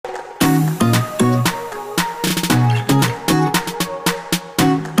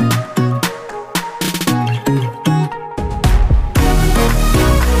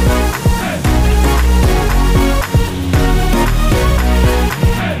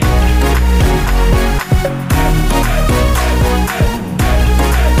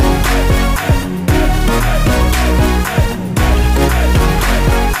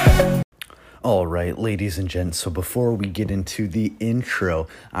ladies and gents, so before we get into the intro,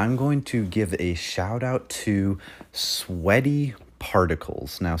 I'm going to give a shout out to Sweaty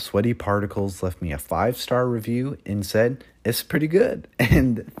Particles. Now, Sweaty Particles left me a 5-star review and said it's pretty good.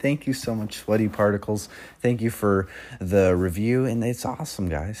 And thank you so much, Sweaty Particles. Thank you for the review, and it's awesome,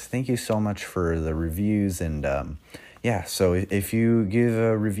 guys. Thank you so much for the reviews, and so if you give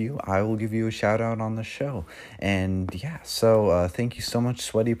a review, I will give you a shout out on the show. And thank you so much,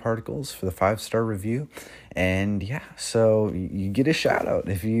 Sweaty Particles, for the 5-star review. And so you get a shout out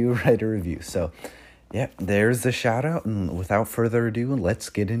if you write a review. So there's the shout out. And without further ado,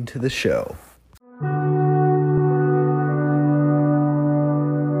 let's get into the show.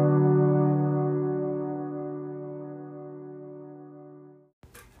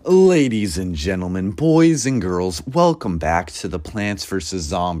 Ladies and gentlemen, boys and girls, welcome back to the Plants vs.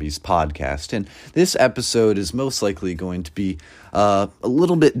 Zombies podcast. And this episode is most likely going to be a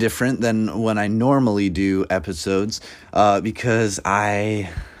little bit different than when I normally do episodes because I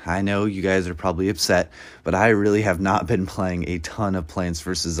know you guys are probably upset, but I really have not been playing a ton of Plants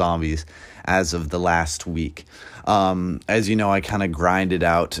vs. Zombies as of the last week. As you know, I kind of grinded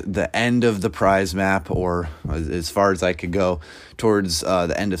out the end of the prize map, or as far as I could go, towards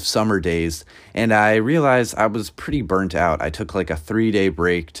the end of summer days, and I realized I was pretty burnt out. I took like a 3-day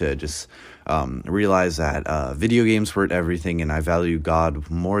break to just realize that video games weren't everything, and I value God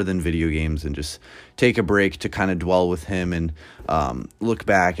more than video games, and just take a break to kind of dwell with Him and look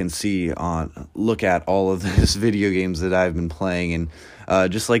back and look at all of this video games that I've been playing,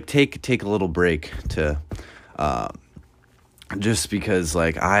 and just like take a little break to just because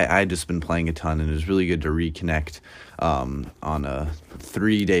I just been playing a ton, and it was really good to reconnect on a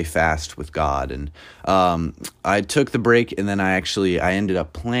 3-day fast with God. And I took the break, and then I ended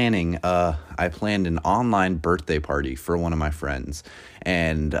up planning I planned an online birthday party for one of my friends.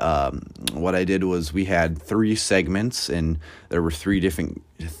 And what I did was we had 3 segments, and there were three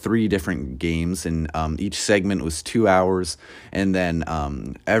different games, and each segment was 2 hours. And then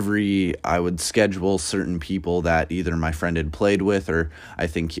I would schedule certain people that either my friend had played with, or I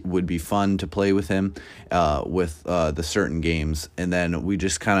think would be fun to play with him with the certain games. And then we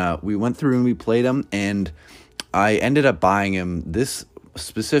went through and we played them, and I ended up buying him this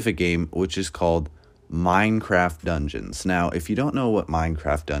specific game, which is called Minecraft Dungeons. Now, if you don't know what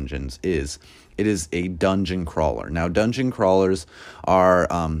Minecraft Dungeons is, it is a dungeon crawler. Now, dungeon crawlers are,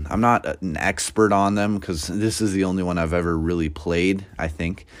 I'm not an expert on them because this is the only one I've ever really played, I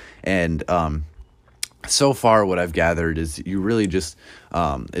think. And so far what I've gathered is you really just,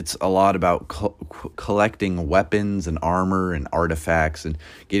 it's a lot about collecting weapons and armor and artifacts and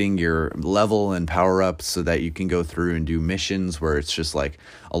getting your level and power-ups so that you can go through and do missions where it's just like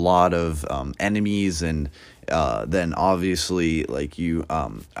a lot of enemies. And then obviously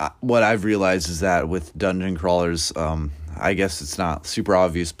what I've realized is that with dungeon crawlers, I guess it's not super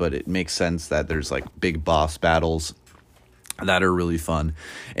obvious, but it makes sense that there's like big boss battles that are really fun,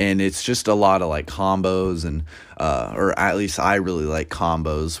 and it's just a lot of like combos, and or at least I really like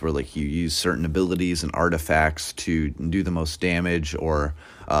combos where like you use certain abilities and artifacts to do the most damage, or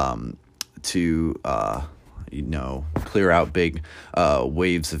to clear out big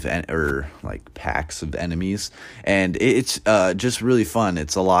waves of or like packs of enemies. And it's just really fun.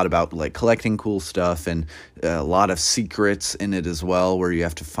 It's a lot about like collecting cool stuff, and a lot of secrets in it as well, where you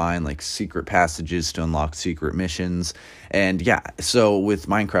have to find like secret passages to unlock secret missions. And so with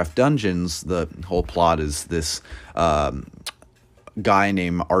Minecraft Dungeons, the whole plot is this guy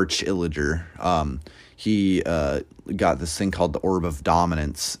named Arch Illager. He got this thing called the Orb of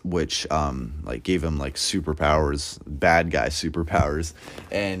Dominance, which gave him like superpowers, bad guy superpowers,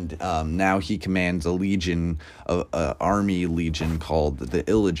 and now he commands a legion, army legion called the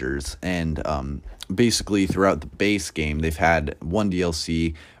Illagers. And basically throughout the base game, they've had one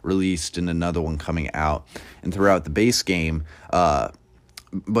DLC released and another one coming out, and throughout the base game,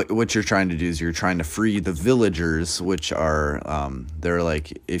 but what you're trying to do is you're trying to free the villagers, which are, they're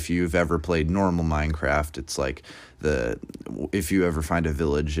like, if you've ever played normal Minecraft, it's like if you ever find a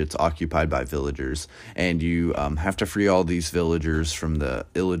village, it's occupied by villagers, and you have to free all these villagers from the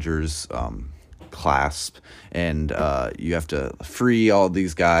Illagers clasp, and you have to free all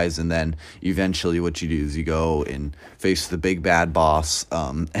these guys, and then eventually what you do is you go and face the big bad boss,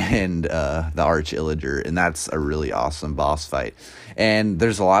 and the Arch Illager, and that's a really awesome boss fight. And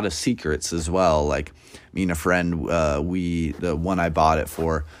there's a lot of secrets as well. Like me and a friend, the one I bought it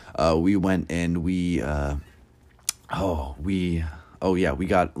for, we went and we got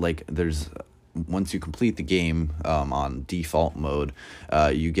like, there's once you complete the game on default mode,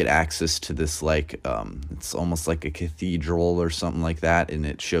 you get access to this like it's almost like a cathedral or something like that, and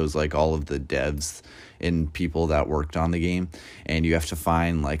it shows like all of the devs and people that worked on the game, and you have to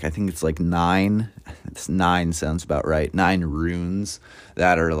find like I think it's like nine sounds about right, 9 runes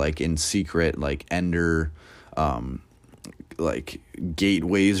that are like in secret like ender like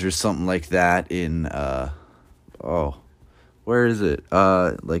gateways or something like that in where is it?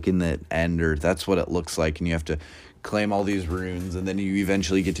 Like in the ender, that's what it looks like, and you have to claim all these runes, and then you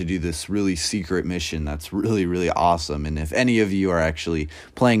eventually get to do this really secret mission that's really, really awesome. And if any of you are actually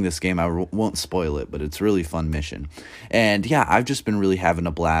playing this game, I won't spoil it, but it's a really fun mission. And yeah, I've just been really having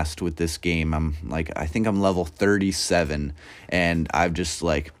a blast with this game. I think I'm level 37, and I've just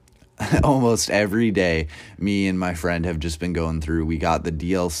like almost every day, me and my friend have just been going through. We got the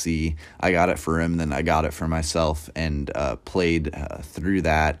DLC. I got it for him, then I got it for myself, and played through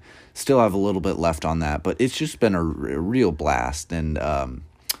that. Still have a little bit left on that, but it's just been a real blast. And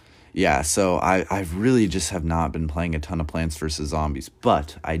yeah, so I really just have not been playing a ton of Plants vs. Zombies,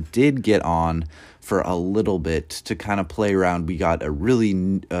 but I did get on for a little bit to kind of play around. We got a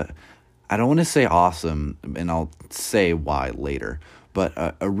really, I don't want to say awesome, and I'll say why later, but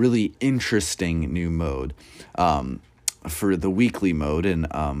a really interesting new mode for the weekly mode.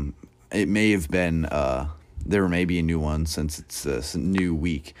 And it may have been, there may be a new one since it's a new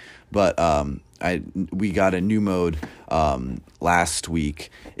week, but we got a new mode last week,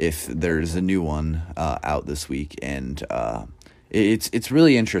 if there's a new one out this week, and it's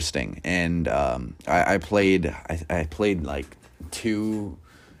really interesting. And I played like two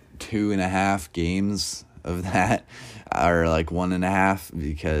and a half games of that, or like 1.5,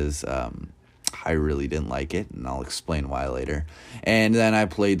 because I really didn't like it, and I'll explain why later. And then I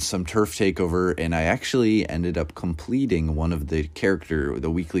played some Turf Takeover, and I actually ended up completing one of the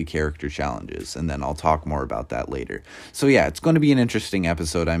weekly character challenges, and then I'll talk more about that later. So yeah, it's going to be an interesting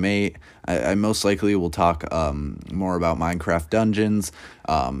episode. I most likely will talk more about Minecraft Dungeons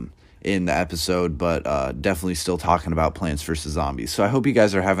in the episode, but definitely still talking about Plants vs. Zombies. So I hope you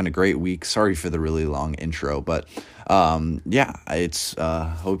guys are having a great week. Sorry for the really long intro, but yeah, it's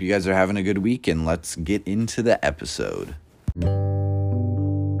hope you guys are having a good week, and let's get into the episode.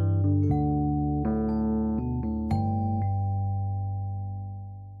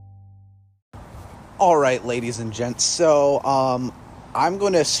 All right, ladies and gents, so I'm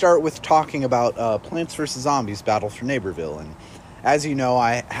going to start with talking about Plants vs. Zombies Battle for Neighborville. And as you know,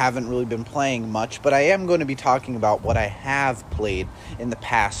 I haven't really been playing much, but I am going to be talking about what I have played in the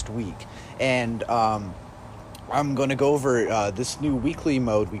past week. And I'm going to go over this new weekly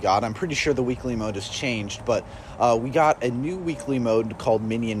mode we got. I'm pretty sure the weekly mode has changed, but we got a new weekly mode called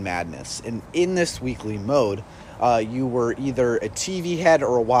Minion Madness. And in this weekly mode, you were either a TV head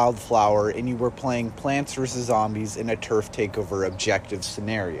or a wildflower, and you were playing Plants vs. Zombies in a turf takeover objective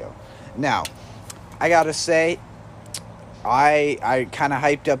scenario. Now, I gotta say, I kind of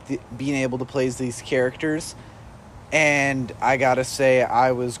hyped up being able to play as these characters, and I gotta say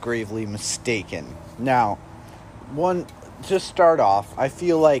I was gravely mistaken. Now, to start off, I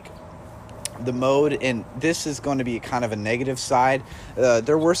feel like the mode, and this is going to be kind of a negative side,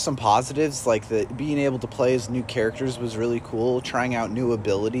 there were some positives, like being able to play as new characters was really cool, trying out new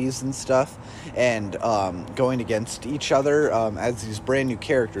abilities and stuff, and going against each other as these brand new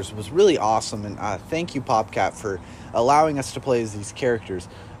characters was really awesome. And thank you, PopCap, for allowing us to play as these characters.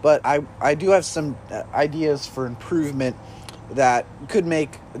 But I do have some ideas for improvement that could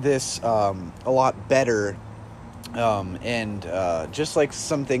make this a lot better, and just like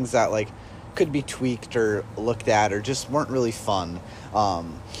some things that like could be tweaked or looked at or just weren't really fun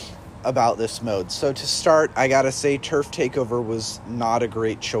about this mode. So to start, I gotta say Turf Takeover was not a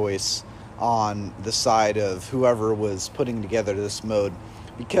great choice on the side of whoever was putting together this mode,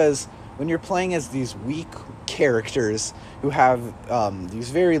 because when you're playing as these weak characters who have these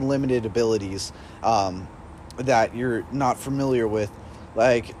very limited abilities that you're not familiar with,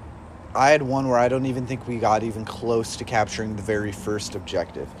 like I had one where I don't even think we got even close to capturing the very first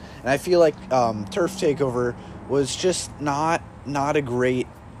objective. And I feel like Turf Takeover was just not a great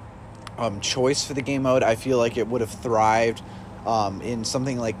choice for the game mode. I feel like it would have thrived in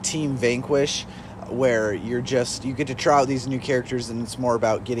something like Team Vanquish, where you get to try out these new characters, and it's more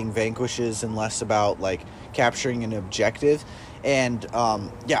about getting vanquishes and less about like capturing an objective. And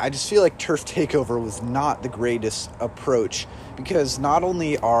I just feel like Turf Takeover was not the greatest approach, because not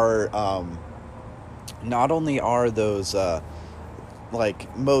only are those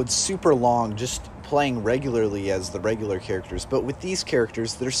like modes super long just playing regularly as the regular characters, but with these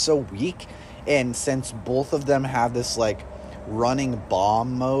characters they're so weak, and since both of them have this like running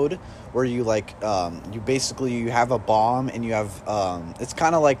bomb mode, where you like you have a bomb and you have it's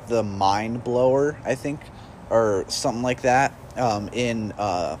kind of like the Mind Blower, I think, or something like that, in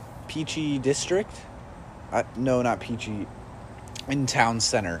Peachy District. No, not Peachy. In Town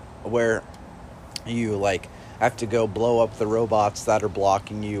Center, where you like have to go blow up the robots that are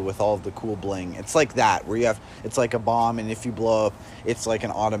blocking you with all of the cool bling. It's like that, where it's like a bomb, and if you blow up, it's like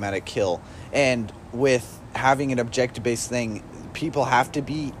an automatic kill. And with having an objective-based thing, people have to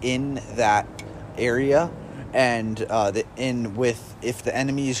be in that area, and if the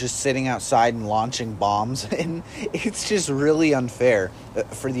enemy is just sitting outside and launching bombs, and it's just really unfair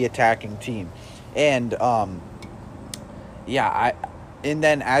for the attacking team. And and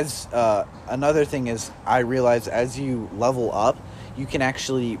then as another thing is, I realize as you level up, you can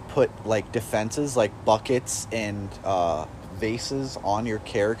actually put like defenses, like buckets and vases on your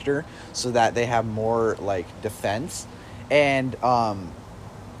character, so that they have more like defense. And I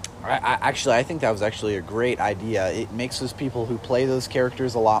think that was actually a great idea. It makes those people who play those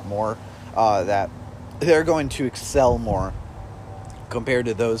characters a lot more, that they're going to excel more compared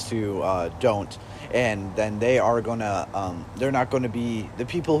to those who don't. And then they are gonna they're not going to be, the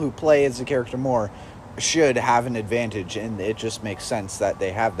people who play as the character more should have an advantage, and it just makes sense that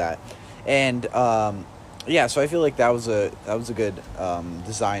they have that. And so I feel like that was a good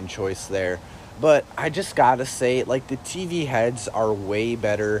design choice there. But I just gotta say, like, the TV heads are way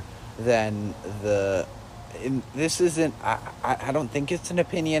better than this isn't, I don't think it's an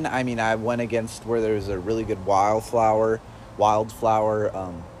opinion. I mean, I went against where there's a really good wildflower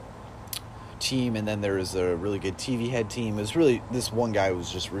team, and then there was a really good TV head team. It was really, this one guy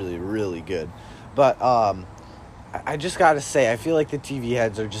was just really, really good. But I just gotta say, I feel like the TV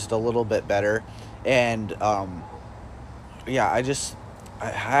heads are just a little bit better. And I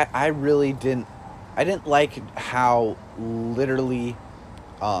really didn't like how literally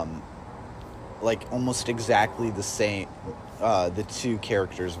like almost exactly the same the two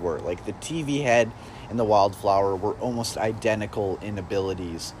characters were. Like, the TV head and the wildflower were almost identical in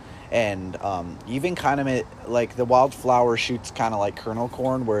abilities. And even kind of like the wildflower shoots kind of like kernel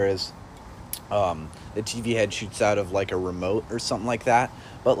corn, whereas the TV head shoots out of like a remote or something like that.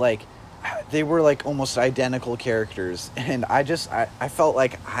 But like, they were like almost identical characters, and I felt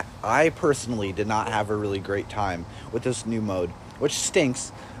like I personally did not have a really great time with this new mode, which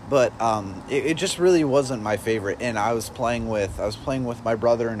stinks. But it just really wasn't my favorite. And I was playing with my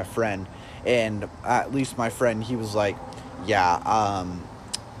brother and a friend, and at least my friend, he was like, yeah,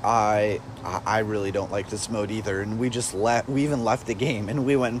 I really don't like this mode either. And we even left the game, and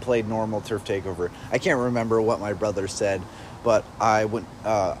we went and played normal Turf Takeover. I can't remember what my brother said, but I went,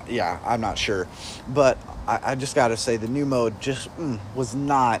 I'm not sure. But I just gotta say, the new mode just was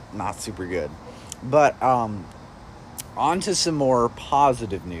not super good. But on to some more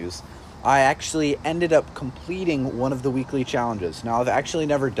positive news. I actually ended up completing one of the weekly challenges. Now, I've actually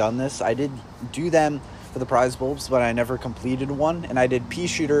never done this. I did do them for the prize bulbs, but I never completed one. And I did Pea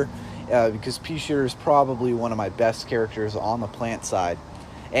Shooter because Pea Shooter is probably one of my best characters on the plant side.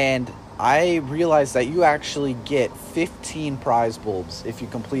 And I realized that you actually get 15 prize bulbs if you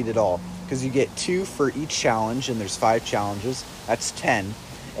complete it all, because you get 2 for each challenge, and there's 5 challenges. That's 10.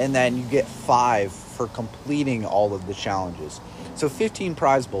 And then you get 5 for completing all of the challenges. So 15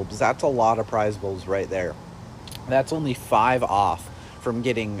 prize bulbs, that's a lot of prize bulbs right there. That's only 5 off from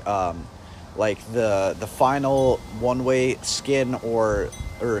getting like the final one-way skin or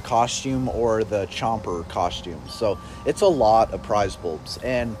costume, or the Chomper costume. So it's a lot of prize bulbs.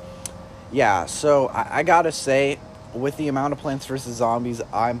 And yeah, so I gotta say, with the amount of Plants vs. Zombies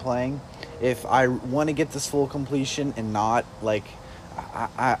I'm playing, if I want to get this full completion and not, like,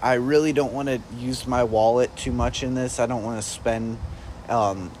 I really don't want to use my wallet too much in this. I don't want to spend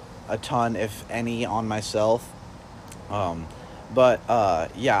a ton, if any, on myself. But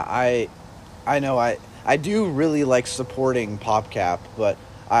I know I do really like supporting PopCap, but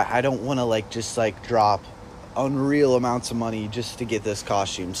I don't want to like just like drop unreal amounts of money just to get this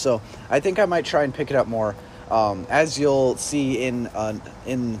costume. So I think I might try and pick it up more. As you'll see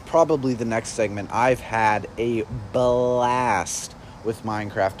in probably the next segment, I've had a blast with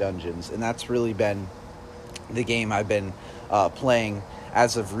Minecraft Dungeons, and that's really been the game I've been playing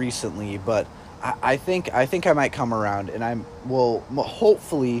as of recently. But I think I might come around, and I will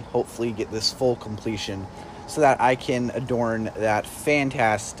hopefully get this full completion, so that I can adorn that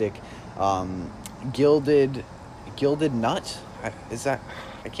fantastic gilded nut.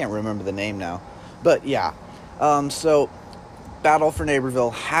 I can't remember the name now, but yeah. So Battle for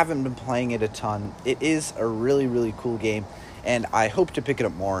Neighborville, haven't been playing it a ton. It is a really, really cool game, and I hope to pick it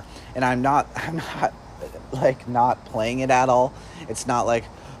up more. And I'm not like not playing it at all. It's not like,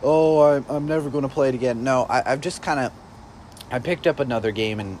 oh, I'm never going to play it again. No, I've just kind of, I picked up another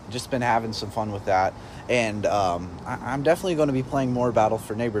game and just been having some fun with that. And I'm definitely going to be playing more Battle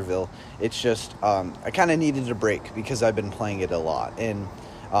for Neighborville. It's just I kind of needed a break because I've been playing it a lot, and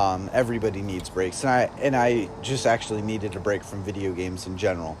everybody needs breaks, and I just actually needed a break from video games in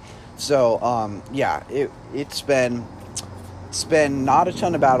general. So yeah, it's been not a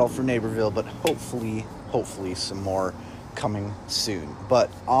ton of Battle for Neighborville, but hopefully some more coming soon.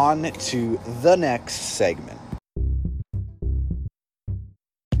 But on to the next segment.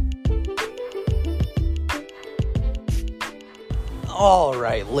 All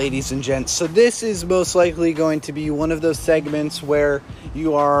right, ladies and gents, so this is most likely going to be one of those segments where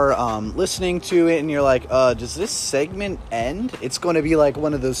you are listening to it and you're like, does this segment end? It's going to be like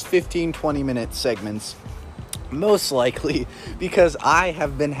one of those 15-20 minute segments, most likely, because I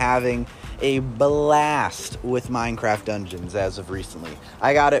have been having a blast with Minecraft Dungeons as of recently.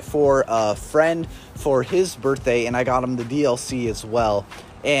 I got it for a friend for his birthday, and I got him the DLC as well.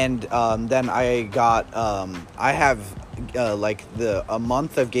 And then I got, I have like a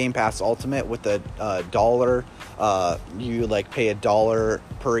month of Game Pass Ultimate with a dollar. You like pay $1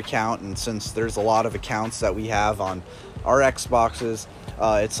 per account, and since there's a lot of accounts that we have on our Xboxes,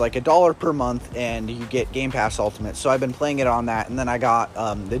 it's like $1 per month, and you get Game Pass Ultimate. So I've been playing it on that, and then I got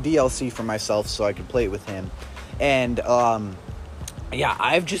the DLC for myself so I could play it with him. And yeah,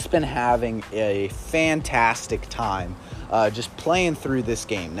 I've just been having a fantastic time just playing through this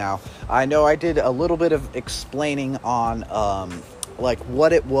game. Now, I know I did a little bit of explaining on like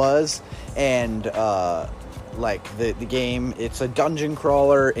what it was, and like the game. It's a dungeon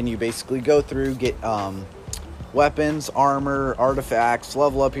crawler, and you basically go through, get weapons, armor, artifacts,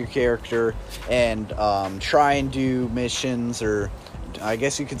 level up your character, and try and do missions, or I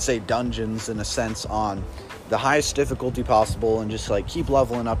guess you could say dungeons in a sense, on the highest difficulty possible, and just like keep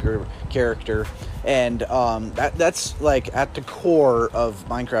leveling up your character. And that's like at the core of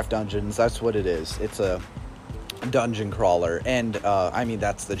Minecraft Dungeons. That's what it is. It's a dungeon crawler, and I mean,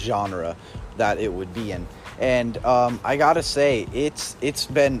 that's the genre that it would be in. And I gotta say, it's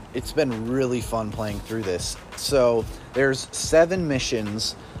been really fun playing through this. So there's 7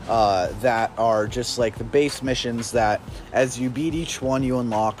 missions that are just like the base missions that, as you beat each one, you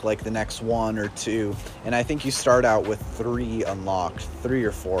unlock like the next 1 or 2. And I think you start out with 3 unlocked, 3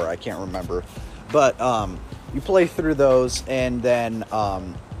 or 4, I can't remember. But you play through those, and then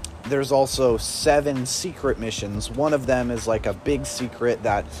there's also 7 secret missions. One of them is like a big secret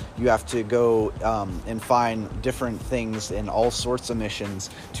that you have to go and find different things in all sorts of missions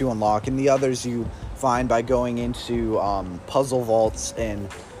to unlock. And the others you find by going into puzzle vaults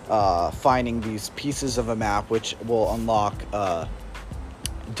and finding these pieces of a map, which will unlock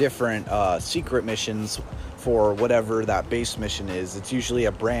different secret missions for whatever that base mission is. It's usually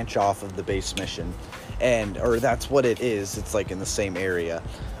a branch off of the base mission, or that's what it is. It's like in the same area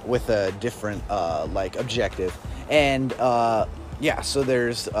with a different like objective. And yeah, so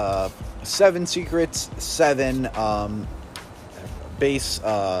there's 7 secrets, 7 base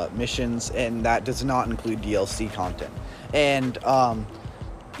missions, and that does not include DLC content. And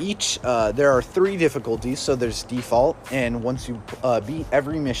each there are 3 difficulties. So there's default, and once you beat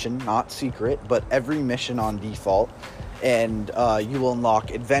every mission, not secret, but every mission on default, and you will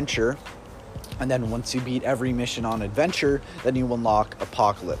unlock adventure. And then once you beat every mission on adventure, then you unlock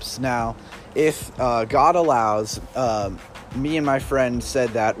apocalypse. Now, if God allows, me and my friend said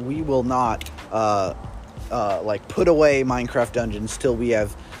that we will not like put away Minecraft Dungeons till we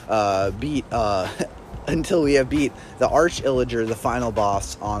have beat until we have beat the Arch Illager, the final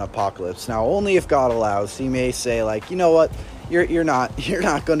boss on Apocalypse. Now, only if God allows. He may say, like, you know what, you're not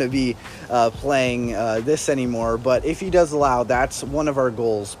going to be playing this anymore. But if he does allow, that's one of our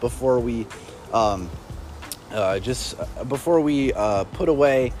goals before we put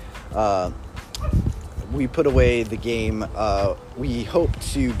away. We put away the game. We hope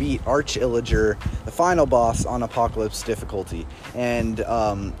to beat Arch Illager, the final boss, on Apocalypse difficulty. And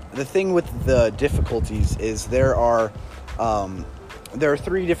the thing with the difficulties is there are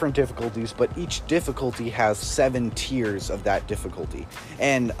 3 different difficulties, but each difficulty has 7 tiers of that difficulty.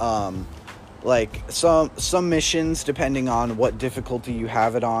 And like some missions, depending on what difficulty you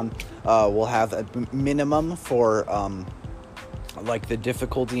have it on, will have a minimum for like the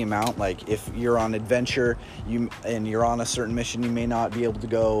difficulty amount. Like if you're on adventure, and you're on a certain mission, you may not be able to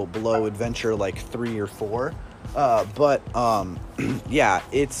go below adventure like 3 or 4. But yeah,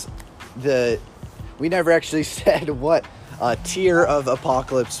 we never actually said what tier of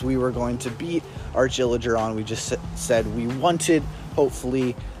Apocalypse we were going to beat Arch Illager on. We just said we wanted,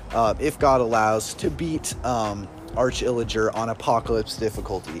 hopefully, if God allows, to beat Arch Illager on Apocalypse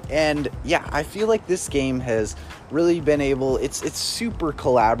difficulty. And yeah, I feel like this game has really been able, it's super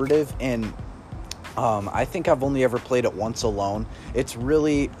collaborative, and I think I've only ever played it once alone. It's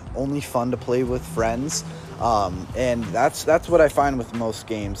really only fun to play with friends, and that's what I find with most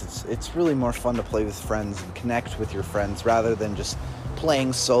games. It's really more fun to play with friends and connect with your friends rather than just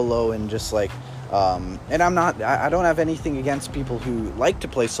playing solo and just like. And I don't have anything against people who like to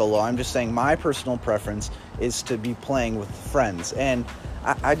play solo. I'm just saying my personal preference is to be playing with friends. And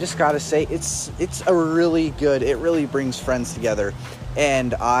I just gotta say, it's a really good, it really brings friends together.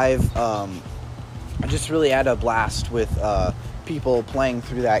 And I've just really had a blast with people playing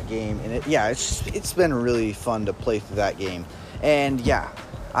through that game. And it's been really fun to play through that game. And yeah.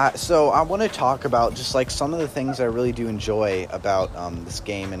 So I want to talk about just like some of the things I really do enjoy about this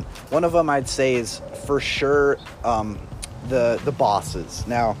game, and one of them I'd say is for sure the bosses.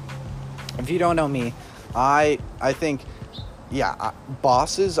 Now, if you don't know me, I think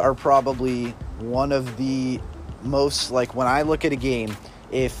bosses are probably one of the most, like, when I look at a game,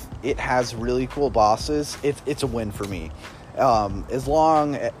 if it has really cool bosses, it's a win for me. As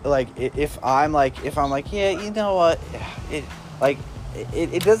long like if I'm like yeah, you know what,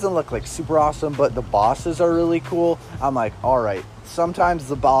 it doesn't look like super awesome, but the bosses are really cool, I'm like, all right. Sometimes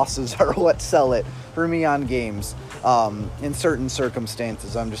the bosses are what sell it for me on games. In certain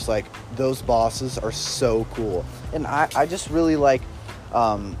circumstances, I'm just like, those bosses are so cool. And I just really like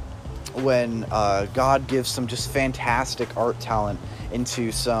when God gives some just fantastic art talent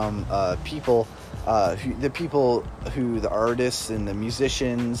into some people, the artists and the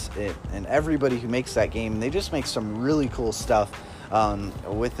musicians and everybody who makes that game. They just make some really cool stuff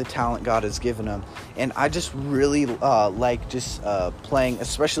with the talent God has given them. And I just really like just playing,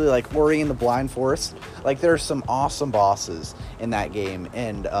 especially like Ori and the Blind Forest. Like, there are some awesome bosses in that game,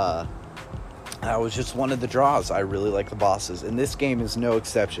 and that was just one of the draws. I really like the bosses, and this game is no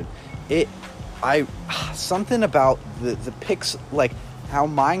exception. Something about the like how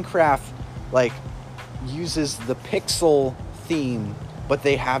Minecraft like uses the pixel theme, but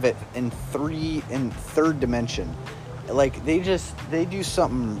they have it in third dimension. Like, they do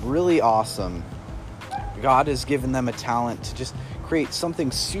something really awesome. God has given them a talent to just create something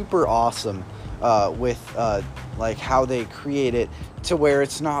super awesome with like how they create it, to where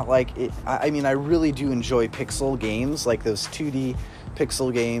it's not like it. I mean, I really do enjoy pixel games, like those 2D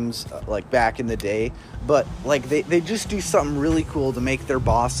pixel games like back in the day, but like they just do something really cool to make their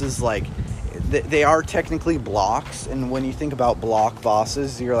bosses like they are technically blocks, and when you think about block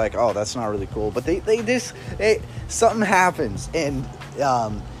bosses, you're like, oh, that's not really cool, but something happens, and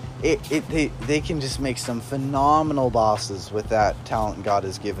they can just make some phenomenal bosses with that talent God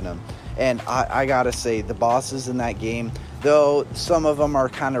has given them. And I gotta say, the bosses in that game, though some of them are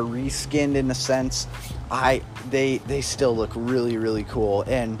kind of reskinned in a sense, they still look really, really cool.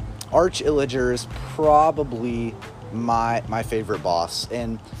 And Arch Illager is probably my favorite boss.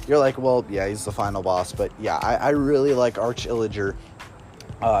 And you're like, well, yeah, he's the final boss, but yeah, I really like Arch Illager,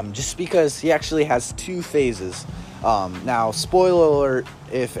 just because he actually has 2 phases. Now, spoiler alert,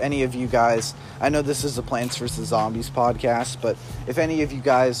 if any of you guys, I know this is a Plants vs. Zombies podcast, but if any of you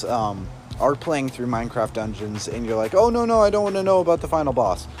guys are playing through Minecraft Dungeons and you're like, oh, no, I don't want to know about the final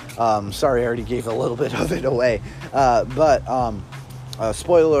boss, sorry, I already gave a little bit of it away, but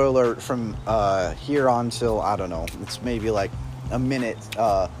spoiler alert, from here on till, I don't know, it's maybe like a minute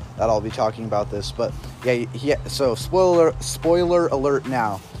that I'll be talking about this, but yeah, so spoiler alert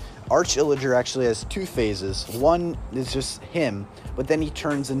now. Arch Illager actually has 2 phases. One is just him, but then he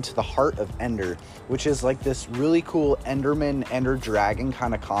turns into the Heart of Ender, which is like this really cool Enderman, Ender Dragon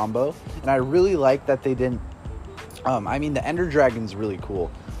kind of combo. And I really like that they didn't... I mean, the Ender Dragon's really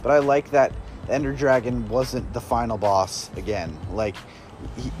cool, but I like that the Ender Dragon wasn't the final boss again. Like,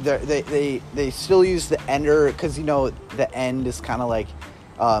 they still use the Ender, because, you know, the end is kind of like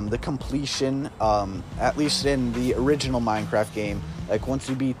the completion, at least in the original Minecraft game. Like, once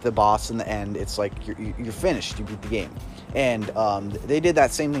you beat the boss in the end, it's like you're finished, you beat the game. And they did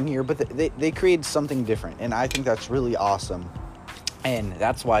that same thing here, but they created something different, and I think that's really awesome. And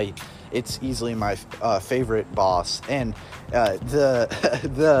that's why it's easily my favorite boss. And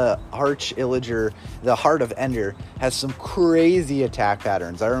the Arch Illager, the Heart of Ender, has some crazy attack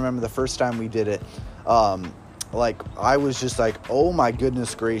patterns. I remember the first time we did it, like, I was just like, oh my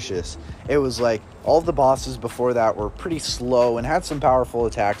goodness gracious. It was like, all the bosses before that were pretty slow and had some powerful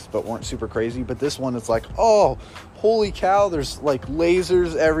attacks, but weren't super crazy. But this one, it's like, oh, holy cow, there's like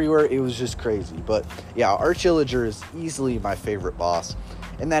lasers everywhere. It was just crazy. But yeah, Arch Illager is easily my favorite boss.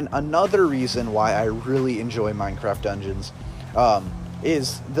 And then another reason why I really enjoy Minecraft Dungeons,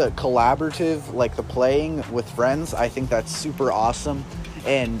 is the collaborative, like the playing with friends. I think that's super awesome.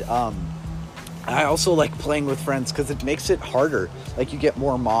 And I also like playing with friends because it makes it harder. Like, you get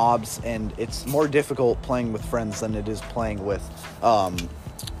more mobs, and it's more difficult playing with friends than it is playing with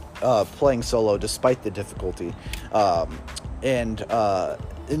playing solo, despite the difficulty. And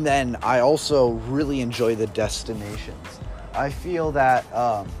then I also really enjoy the destinations. I feel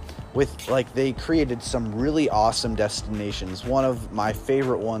that with, like, they created some really awesome destinations. One of my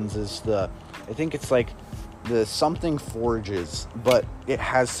favorite ones is I think it's like the something Forges, but it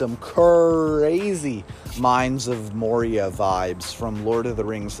has some crazy Mines of Moria vibes from Lord of the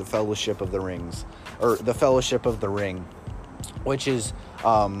Rings, The Fellowship of the Rings, or The Fellowship of the Ring, which is,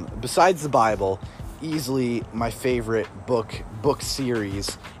 besides the Bible, easily my favorite book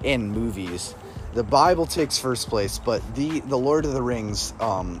series and movies. The Bible takes first place, but the Lord of the Rings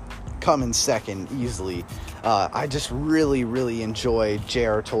come in second easily. I just really, really enjoy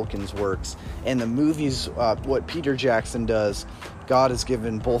J.R. Tolkien's works, and the movies, what Peter Jackson does. God has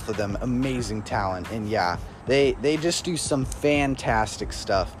given both of them amazing talent, and yeah, they just do some fantastic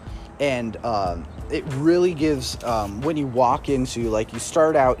stuff. And it really gives, when you walk into, like, you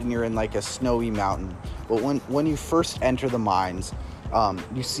start out and you're in like a snowy mountain, but when you first enter the mines,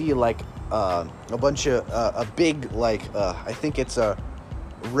 you see like a bunch of a big, like, I think it's a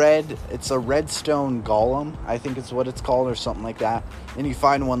redstone golem, I think it's what it's called, or something like that. And you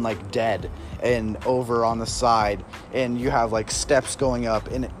find one like dead and over on the side, and you have like steps going up,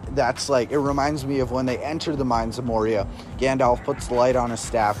 and that's like, it reminds me of when they enter the Mines of Moria. Gandalf puts the light on his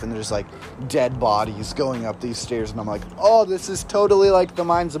staff, and there's like dead bodies going up these stairs, and I'm like, oh, this is totally like the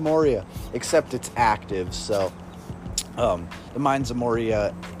Mines of Moria, except it's active. So the Mines of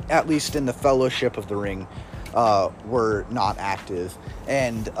Moria, at least in the Fellowship of the Ring, were not active.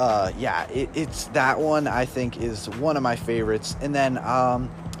 And it's that one, I think, is one of my favorites. And then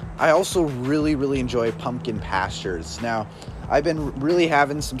I also really, really enjoy Pumpkin Pastures. Now, I've been really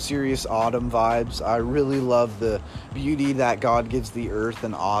having some serious autumn vibes. I really love the beauty that God gives the earth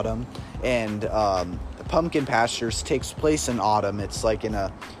in autumn, and Pumpkin Pastures takes place in autumn. It's like in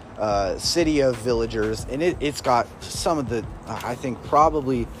a city of villagers, and it's got some of the, I think,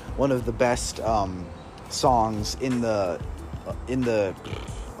 probably one of the best songs in the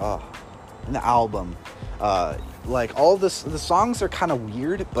album. Like, all the songs are kind of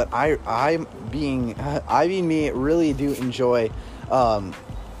weird, but I being me, really do enjoy.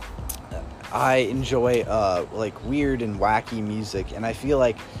 I enjoy like weird and wacky music, and I feel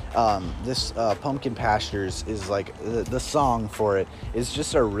like this Pumpkin Pastures is like the song for it is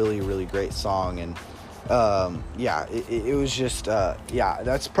just a really, really great song. And it was just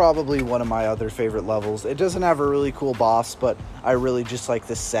that's probably one of my other favorite levels. It doesn't have a really cool boss, but I really just like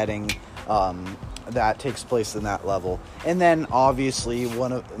the setting that takes place in that level. And then obviously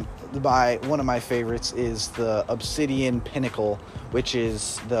one of my favorites is the Obsidian Pinnacle, which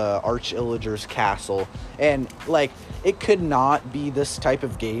is the Arch Illager's castle. And like, it could not be this type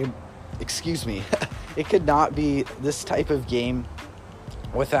of game, it could not be this type of game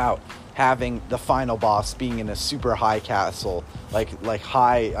without having the final boss being in a super high castle, like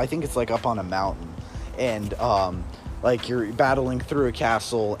high, I think it's like up on a mountain, and like you're battling through a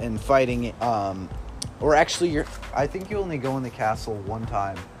castle and fighting, or actually I think you only go in the castle one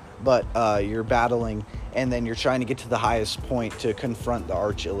time, but you're battling, and then you're trying to get to the highest point to confront the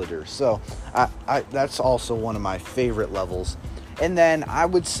Arch Illager. So that's also one of my favorite levels. And then I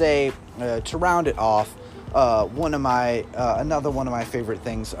would say, to round it off, another one of my favorite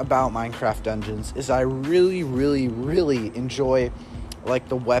things about Minecraft Dungeons is I really, really, really enjoy like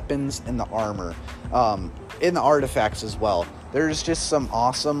the weapons and the armor, and the artifacts as well. There's just some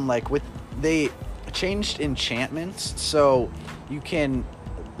awesome, like, they changed enchantments, so you can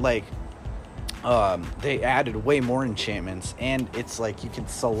like they added way more enchantments, and it's like you can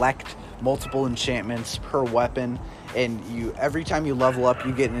select multiple enchantments per weapon, and every time you level up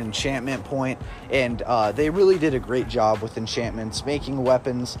you get an enchantment point. And they really did a great job with enchantments, making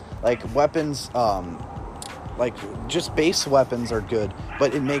weapons like just base weapons are good,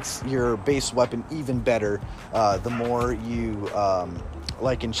 but it makes your base weapon even better the more you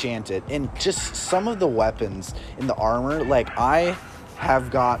like enchant it. And just some of the weapons in the armor, like I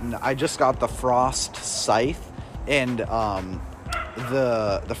just got the Frost Scythe, and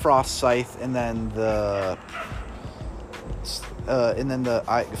the Frost Scythe, and then the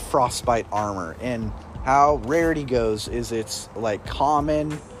Frostbite armor. And how rarity goes is it's like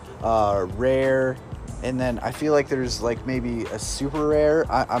common, rare, and then I feel like there's like maybe a super rare,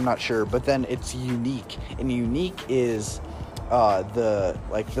 I'm not sure, but then it's unique, and unique is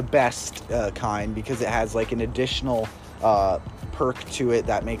the best kind, because it has like an additional perk to it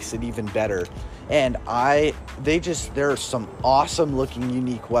that makes it even better. And there are some awesome looking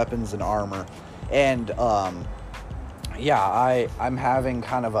unique weapons and armor. And I'm having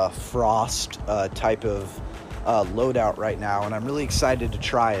kind of a frost type of loadout right now, and I'm really excited to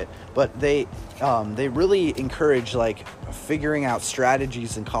try it. But they really encourage like figuring out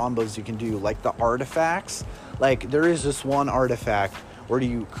strategies and combos you can do, like the artifacts. Like there is this one artifact where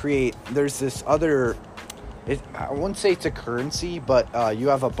you create. There's this other. I wouldn't say it's a currency, but you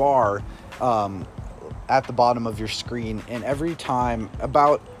have a bar at the bottom of your screen, and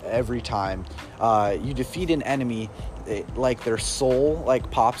about every time you defeat an enemy, like their soul like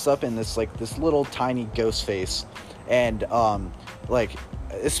pops up in this little tiny ghost face. And like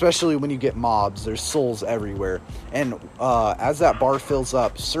especially when you get mobs, there's souls everywhere. And as that bar fills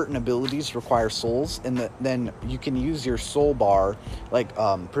up, certain abilities require souls, and then you can use your soul bar, like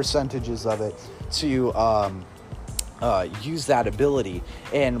percentages of it, to use that ability.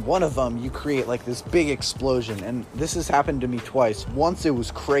 And one of them, you create like this big explosion, and this has happened to me twice. Once it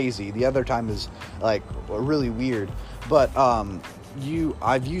was crazy, the other time is like really weird. But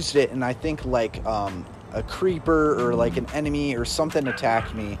I've used it, and I think like a creeper or like an enemy or something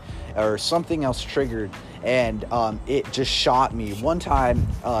attacked me, or something else triggered, and it just shot me. One time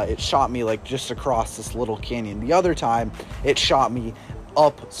it shot me like just across this little canyon. The other time it shot me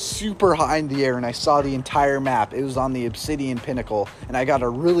up super high in the air, and I saw the entire map. It was on the Obsidian Pinnacle, and I got a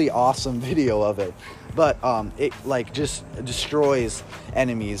really awesome video of it. But it like just destroys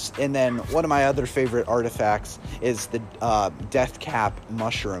enemies. And then one of my other favorite artifacts is the Death Cap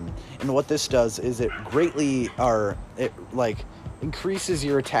Mushroom. And what this does is it increases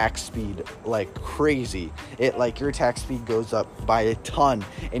your attack speed like crazy. Your attack speed goes up by a ton,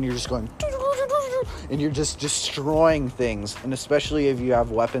 and you're just going, and you're just destroying things. And especially if you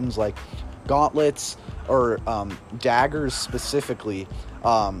have weapons like gauntlets or daggers specifically,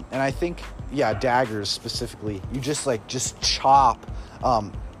 and I think daggers specifically, you just chop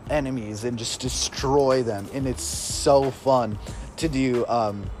enemies and just destroy them, and it's so fun to do.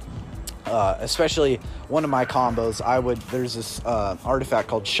 Especially one of my combos, there's this artifact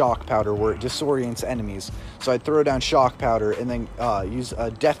called Shock Powder where it disorients enemies. So I'd throw down Shock Powder and then use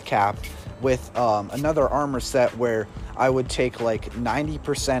a Death Cap with another armor set where I would take like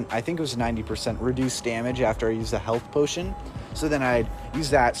 90%, I think it was 90% reduced damage after I used a health potion. So then I'd use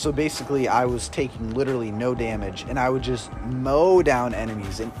that. So basically I was taking literally no damage, and I would just mow down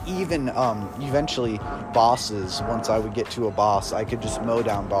enemies, and even eventually bosses. Once I would get to a boss, I could just mow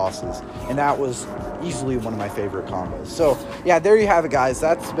down bosses, and that was easily one of my favorite combos. So yeah, there you have it, guys.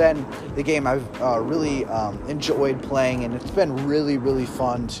 That's been the game I've really enjoyed playing, and it's been really, really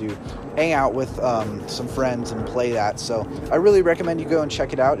fun to hang out with some friends and play that. So I really recommend you go and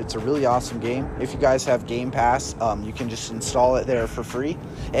check it out. It's a really awesome game. If you guys have Game Pass, you can just install it there for free.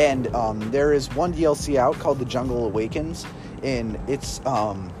 And there is one DLC out called The Jungle Awakens, and it's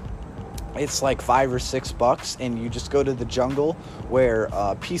like $5 or $6, and you just go to the jungle where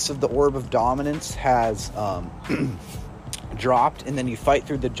a piece of the Orb of Dominance has dropped, and then you fight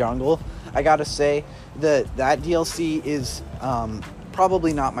through the jungle. I gotta say that DLC is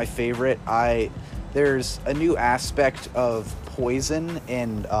probably not my favorite. There's a new aspect of poison,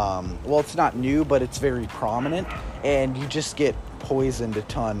 and it's not new, but it's very prominent, and you just get poisoned a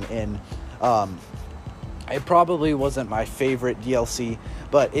ton. And it probably wasn't my favorite DLC,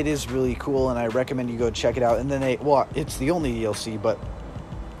 but it is really cool, and I recommend you go check it out. And then it's the only DLC, but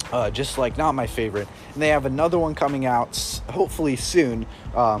just like not my favorite. And they have another one coming out hopefully soon.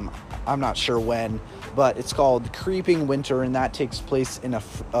 I'm not sure when, but it's called Creeping Winter, and that takes place in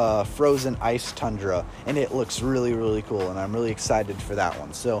a frozen ice tundra, and it looks really, really cool, and I'm really excited for that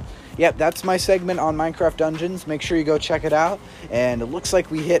one. So yep, that's my segment on Minecraft Dungeons. Make sure you go check it out. And it looks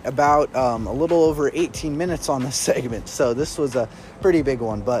like we hit about a little over 18 minutes on this segment, so this was a pretty big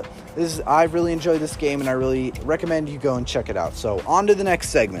one. But I really enjoyed this game, and I really recommend you go and check it out. So on to the next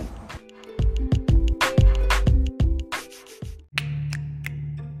segment.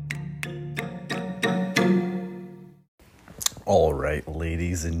 All right,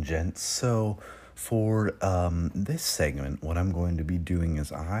 ladies and gents, so for this segment, what I'm going to be doing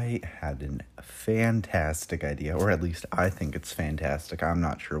is I had a fantastic idea, or at least I think it's fantastic. I'm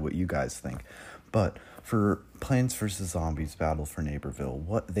not sure what you guys think, but for Plants vs. Zombies Battle for Neighborville,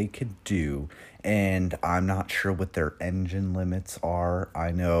 what they could do, and I'm not sure what their engine limits are.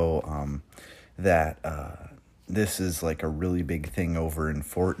 I know that this is like a really big thing over in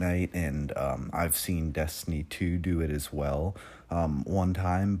Fortnite, and I've seen Destiny 2 do it as well one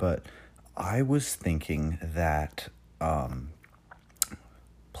time, but I was thinking that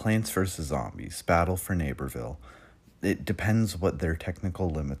Plants vs. Zombies Battle for Neighborville it depends what their technical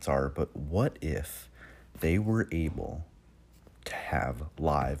limits are, but what if they were able to have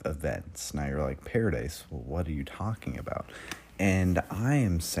live events? Now you're like, Paradise, well, what are you talking about? And I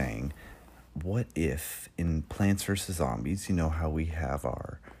am saying, what if in Plants vs. Zombies, you know how we have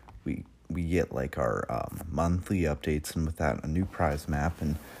we get like our monthly updates, and with that a new prize map,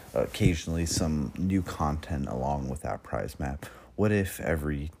 and occasionally some new content along with that prize map. What if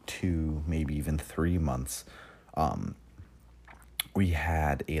every 2, maybe even 3 months, we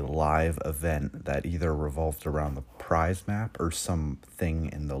had a live event that either revolved around the prize map or something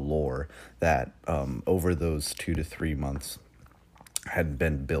in the lore that over those 2 to 3 months had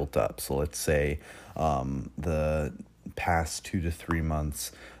been built up? So let's say the past 2 to 3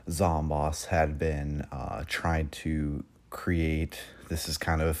 months, Zomboss had been trying to create, this is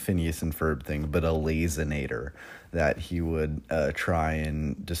kind of a Phineas and Ferb thing, but a Lazinator that he would try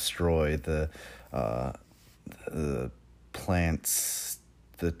and destroy the plants,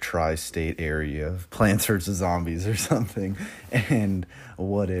 the tri-state area of Plants vs. Zombies or something. And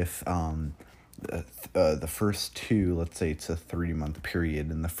what if the first 2, let's say it's a 3-month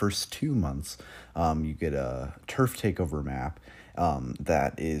period, in the first 2 months you get a turf takeover map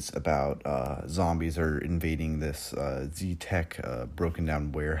that is about zombies are invading this Z-Tech broken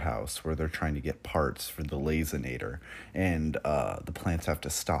down warehouse where they're trying to get parts for the Lazinator, and the plants have to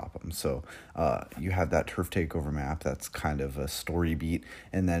stop them. So you have that turf takeover map that's kind of a story beat,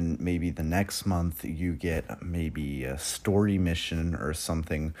 and then maybe the next month you get maybe a story mission or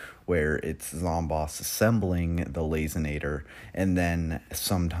something where it's Zomboss assembling the Lazinator, and then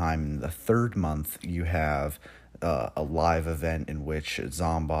sometime in the 3rd month you have a live event in which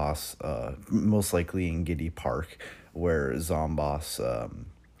Zomboss, most likely in Giddy Park, where Zomboss,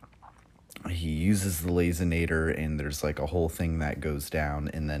 he uses the Lazinator, and there's like a whole thing that goes down,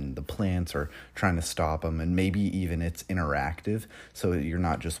 and then the plants are trying to stop him, and maybe even it's interactive, so you're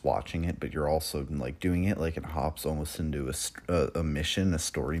not just watching it, but you're also like doing it, like it hops almost into a mission, a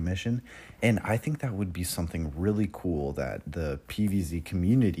story mission. And I think that would be something really cool that the PvZ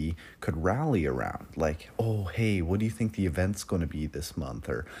community could rally around. Like, oh, hey, what do you think the event's going to be this month?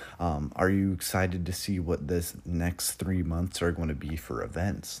 Or are you excited to see what this next 3 months are going to be for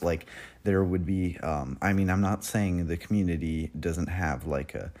events? Like, there would be, I mean, I'm not saying the community doesn't have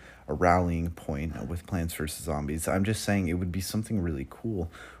like a rallying point with Plants vs. Zombies. I'm just saying it would be something really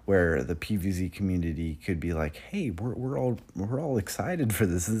cool where the PvZ community could be like, hey, we're all excited for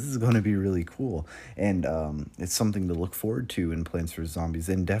this. This is going to be really cool. And it's something to look forward to in Plants vs. Zombies,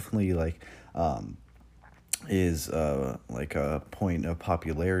 and definitely like is like a point of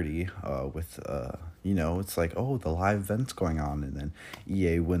popularity with you know, it's like, oh, the live event's going on, and then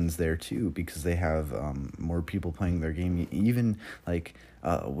EA wins there too because they have more people playing their game. Even like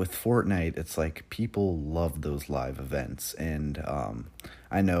with Fortnite, it's like people love those live events, and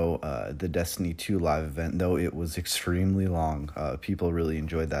I know the Destiny 2 live event, though it was extremely long, people really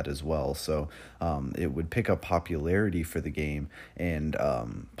enjoyed that as well. So it would pick up popularity for the game, and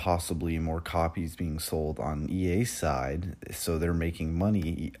possibly more copies being sold on EA's side, so they're making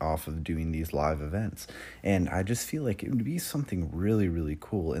money off of doing these live events. And I just feel like it would be something really, really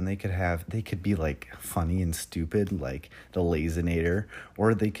cool, and they could be like funny and stupid, like the Lazinator,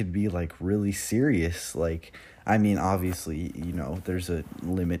 or they could be like really serious. Like, I mean, obviously, you know, there's a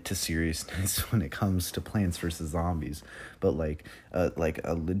limit to seriousness when it comes to Plants vs. Zombies, but like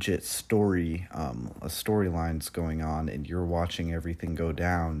a legit story, a storyline's going on, and you're watching everything go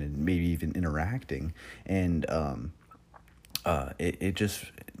down, and maybe even interacting, and it just,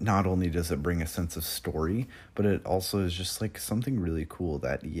 not only does it bring a sense of story, but it also is just like something really cool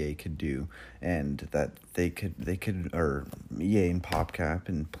that EA could do, and that they could, or EA and PopCap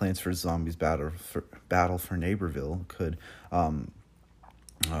and Plants vs. Zombies Battle for Neighborville could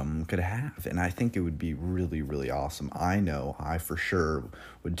have. And I think it would be really, really awesome. I know I for sure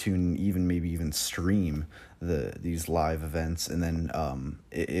would tune, maybe even stream these live events, and then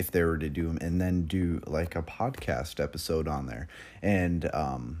if they were to do them, and then do like a podcast episode on there, and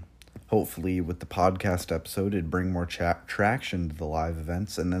hopefully with the podcast episode it'd bring more traction to the live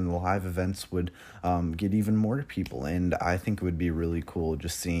events, and then the live events would get even more people. And I think it would be really cool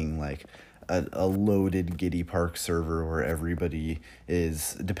just seeing like a loaded Giddy Park server where everybody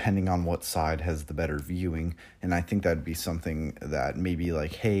is, depending on what side has the better viewing. And I think that'd be something that maybe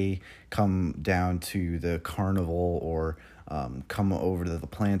like, hey, come down to the carnival or come over to the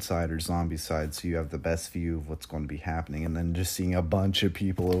plant side or zombie side so you have the best view of what's going to be happening, and then just seeing a bunch of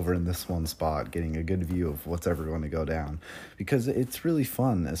people over in this one spot getting a good view of what's ever going to go down, because it's really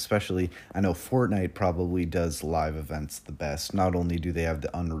fun. Especially, I know Fortnite probably does live events the best. Not only do they have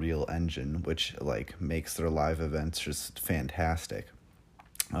the Unreal Engine, which like makes their live events just fantastic,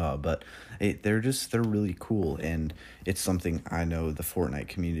 but they're really cool, and it's something I know the Fortnite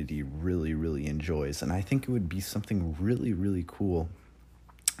community really, really enjoys, and I think it would be something really, really cool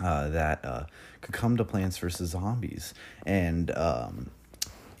that could come to Plants vs. Zombies. And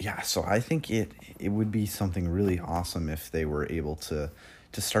yeah, so I think it would be something really awesome if they were able to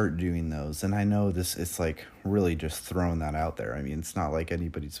start doing those. And I know it's like really just throwing that out there. I mean, it's not like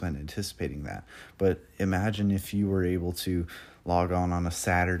anybody's been anticipating that, but imagine if you were able to log on a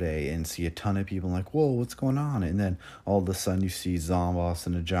Saturday and see a ton of people like, whoa, what's going on? And then all of a sudden you see Zomboss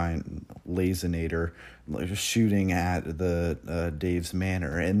and a giant Lasinator shooting at the Dave's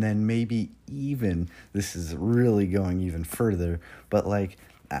Manor. And then maybe even, this is really going even further, but like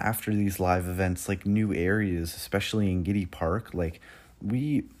after these live events, like new areas, especially in Giddy Park, like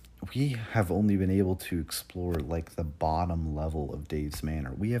we have only been able to explore like the bottom level of Dave's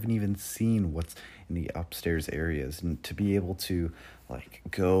Manor. We haven't even seen what's in the upstairs areas, and to be able to like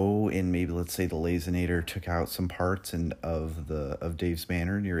go and maybe, let's say the Lasinator took out some parts of Dave's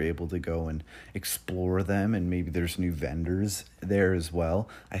Manor, and you're able to go and explore them, and maybe there's new vendors there as well.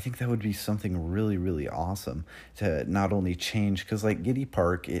 I think that would be something really, really awesome to not only change, because like Giddy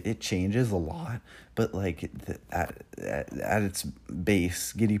Park, it changes a lot, but like at its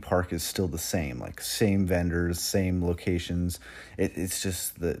base, Giddy Park is still the same, like same vendors, same locations. It's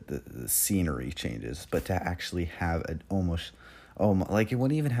just the scenery changes, but to actually have an almost, like it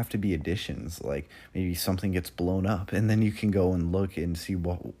wouldn't even have to be additions. Like maybe something gets blown up and then you can go and look and see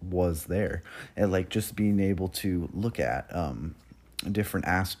what was there, and like just being able to look at different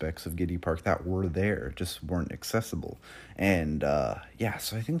aspects of Giddy Park that were there, just weren't accessible. And yeah,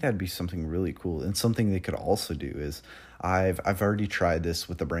 so I think that'd be something really cool. And something they could also do is, I've already tried this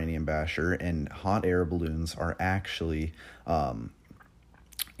with the Brainium Basher, and hot air balloons are actually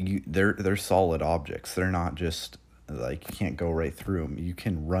they're solid objects. They're not just like you can't go right through them. You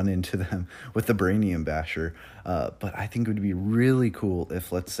can run into them with the Brainium Basher. But I think it would be really cool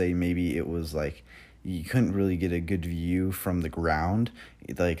if, let's say, maybe it was like you couldn't really get a good view from the ground.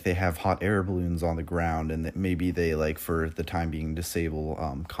 Like they have hot air balloons on the ground, and that maybe they, like, for the time being,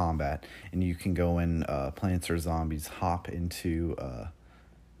 disable combat, and you can go in Plants or Zombies, hop into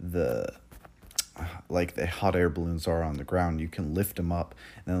the like the hot air balloons are on the ground. You can lift them up,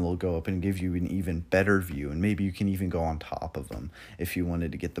 and then they'll go up and give you an even better view, and maybe you can even go on top of them if you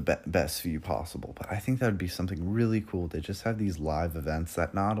wanted to get the best view possible. But I think that would be something really cool to just have these live events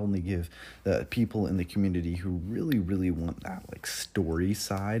that not only give the people in the community who really, really want that like story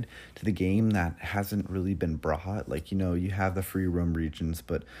side to the game that hasn't really been brought. Like, you know, you have the free roam regions,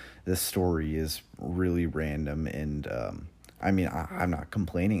 but the story is really random. And I mean, I'm not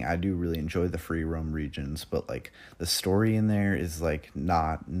complaining. I do really enjoy the free roam regions, but like the story in there is like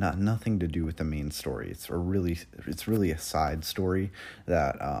nothing to do with the main story. It's really a side story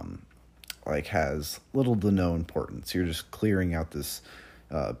that like has little to no importance. You're just clearing out this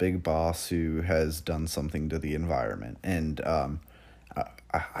big boss who has done something to the environment. And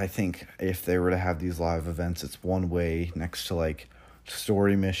I think if they were to have these live events, it's one way next to like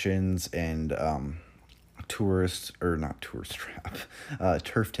story missions and turf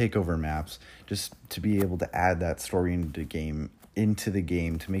takeover maps, just to be able to add that story into the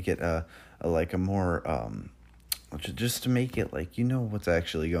game to make it a more just to make it like, you know, what's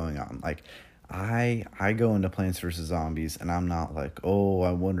actually going on. Like I go into Plants vs. Zombies and I'm not like, oh,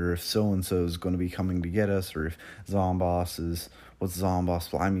 I wonder if so and so is going to be coming to get us, or if what's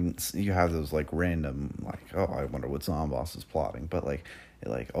Zomboss. I mean, you have those like random like, oh, I wonder what Zomboss is plotting, but like,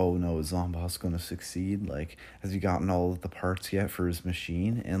 oh no, is Zomboss going to succeed? Like, has he gotten all of the parts yet for his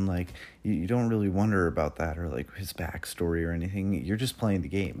machine? And like, you don't really wonder about that, or like his backstory or anything. You're just playing the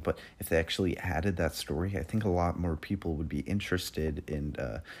game. But if they actually added that story, I think a lot more people would be interested in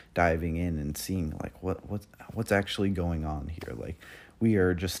diving in and seeing like what's actually going on here. Like, we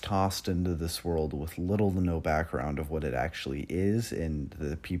are just tossed into this world with little to no background of what it actually is and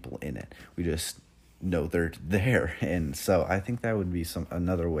the people in it. We just know they're there. And so I think that would be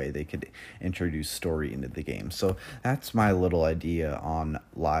another way they could introduce story into the game. So that's my little idea on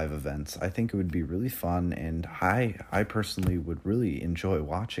live events. I think it would be really fun, and I personally would really enjoy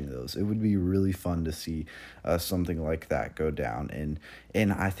watching those. It would be really fun to see something like that go down,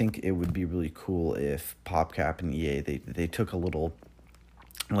 and I think it would be really cool if PopCap and EA they took a little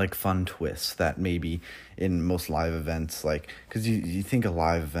like fun twists that maybe in most live events, like because you think of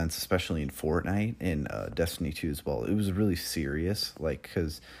live events, especially in Fortnite and Destiny 2 as well, it was really serious, like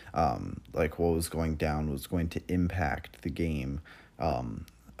because like what was going down was going to impact the game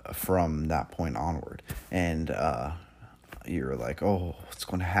from that point onward. And you're like, oh, what's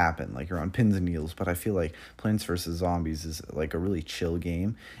going to happen? Like, you're on pins and needles. But I feel like Plants vs. Zombies is like a really chill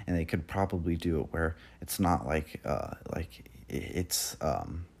game, and they could probably do it where it's not like it's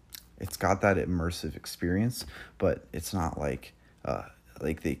got that immersive experience, but it's not like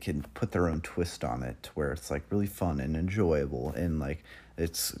they can put their own twist on it to where it's like really fun and enjoyable, and like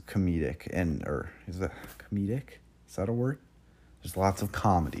it's comedic, and or is that comedic? Is that a word? There's lots of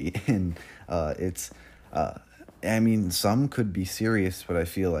comedy, and it's I mean, some could be serious, but I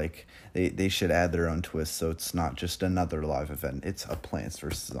feel like they should add their own twist, so it's not just another live event. It's a Plants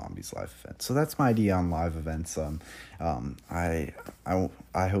vs. Zombies live event. So that's my idea on live events. I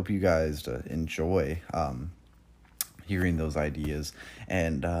hope you guys enjoy hearing those ideas,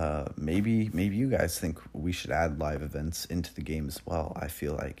 and maybe you guys think we should add live events into the game as well. I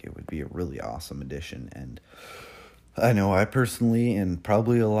feel like it would be a really awesome addition, and I know I personally, and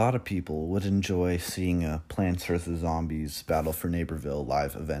probably a lot of people, would enjoy seeing a Plants vs. Zombies Battle for Neighborville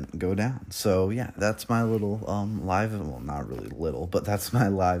live event go down. So yeah, that's my little live, well, not really little, but that's my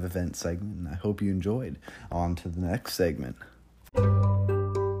live event segment, and I hope you enjoyed. On to the next segment.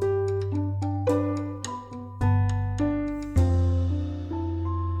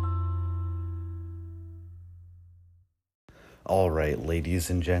 All right, ladies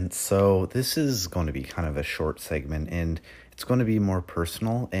and gents. So this is going to be kind of a short segment, and it's going to be more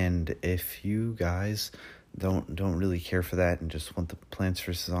personal. And if you guys don't really care for that and just want the Plants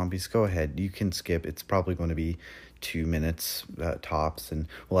vs. Zombies, go ahead. You can skip. It's probably going to be 2 minutes tops, and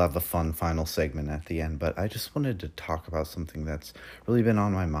we'll have the fun final segment at the end. But I just wanted to talk about something that's really been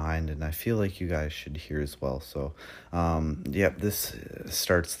on my mind, and I feel like you guys should hear as well. So this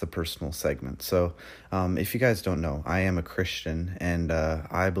starts the personal segment. So if you guys don't know, I am a Christian, and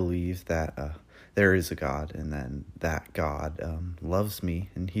I believe that there is a God, and then that God loves me,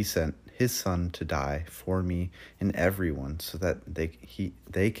 and he sent his son to die for me and everyone, so that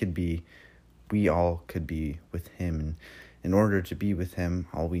we all could be with him. And in order to be with him,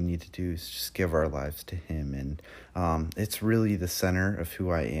 all we need to do is just give our lives to him. And it's really the center of who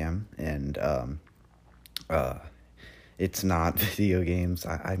I am. And it's not video games.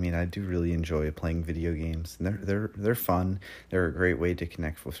 I mean, I do really enjoy playing video games, and they're fun. They're a great way to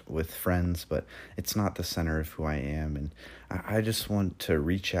connect with friends, but it's not the center of who I am. And I just want to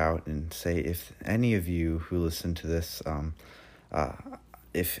reach out and say, if any of you who listen to this,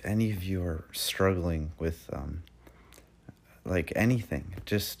 if any of you are struggling with like anything,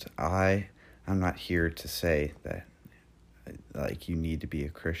 just I'm not here to say that like you need to be a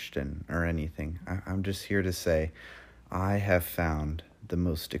Christian or anything. I'm just here to say I have found the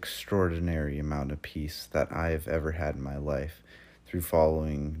most extraordinary amount of peace that I have ever had in my life through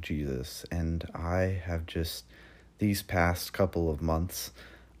following Jesus. And I have just, these past couple of months,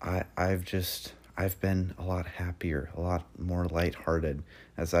 I've been a lot happier, a lot more lighthearted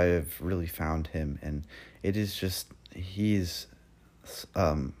as I have really found him. And it is just, he's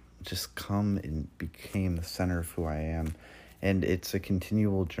just come and became the center of who I am. And it's a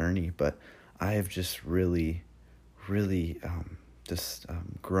continual journey, but I have just really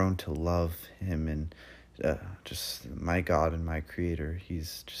grown to love him, and just my God and my Creator.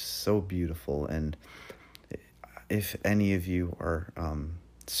 He's just so beautiful. And if any of you are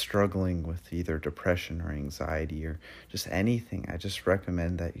struggling with either depression or anxiety or just anything, I just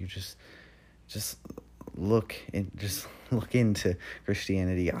recommend that you just look into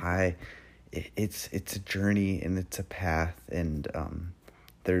Christianity. It's a journey, and it's a path, and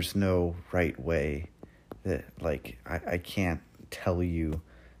there's no right way. That like I can't tell you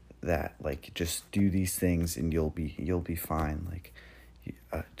that like just do these things and you'll be fine. Like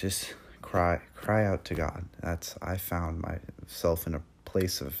just cry out to God. I found myself in a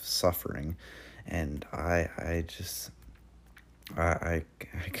place of suffering, and I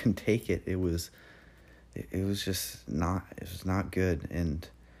couldn't take it. It was not good. And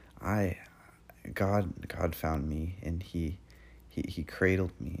God found me, and he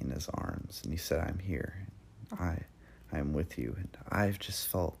cradled me in his arms, and he said, I'm here. I am with you. And I've just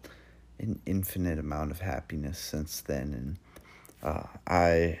felt an infinite amount of happiness since then.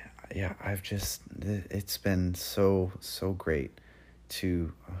 And it's been so great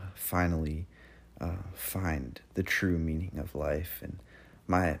to finally find the true meaning of life. And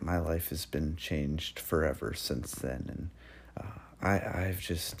my life has been changed forever since then. And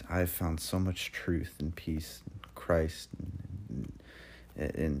I've found so much truth and peace in Christ, and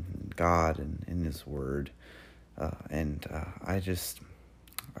in God and in His Word.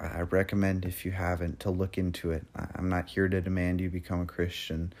 I recommend, if you haven't, to look into it. I'm not here to demand you become a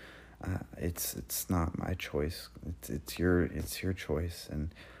Christian. It's not my choice. It's your choice.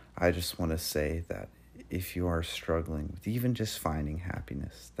 And I just want to say that if you are struggling with even just finding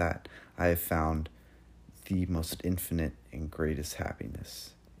happiness, that I have found the most infinite and greatest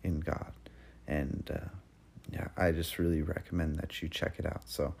happiness in God. And I just really recommend that you check it out.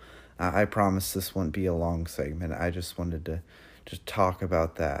 So I promise this won't be a long segment. I just wanted to just talk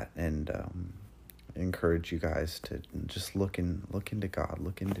about that and encourage you guys to just look into God,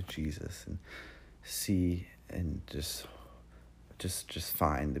 look into Jesus, and see and just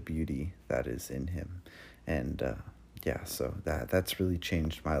find the beauty that is in Him. And so that's really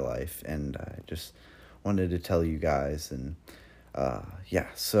changed my life, and I just wanted to tell you guys. And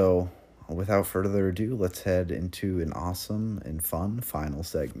so without further ado, let's head into an awesome and fun final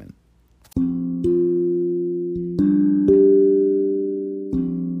segment.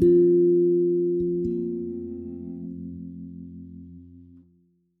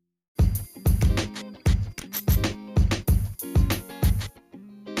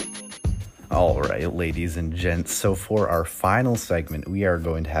 All right, ladies and gents, so for our final segment, we are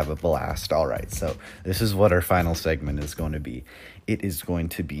going to have a blast. All right, so this is what our final segment is going to be. It is going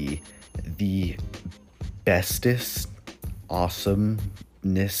to be the bestest, awesome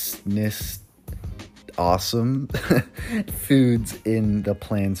foods in the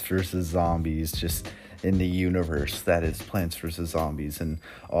Plants vs. Zombies, just in the universe that is Plants vs. Zombies, and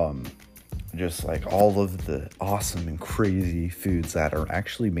just like all of the awesome and crazy foods that are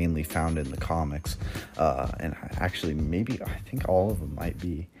actually mainly found in the comics. And actually, I think all of them might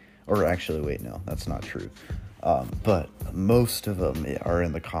be, or actually, wait, no, that's not true. But most of them are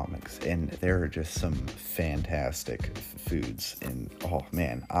in the comics, and there are just some fantastic foods. And oh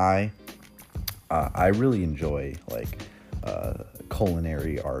man, I really enjoy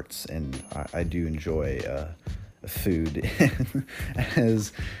culinary arts, and I do enjoy food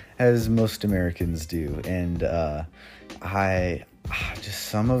as most Americans do. And I just,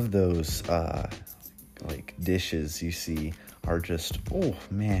 some of those dishes you see are just, oh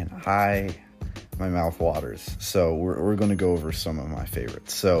man, my mouth waters. So we're going to go over some of my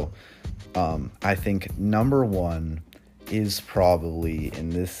favorites. So I think number one is probably,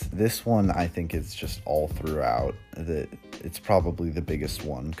 and this one I think is just all throughout, it's probably the biggest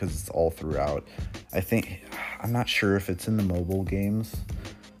one because it's all throughout. I'm not sure if it's in the mobile games.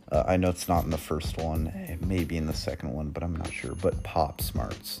 I know it's not in the first one, it may be in the second one, but I'm not sure. But Pop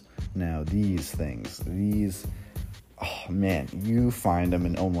Smarts. Now these, oh man, you find them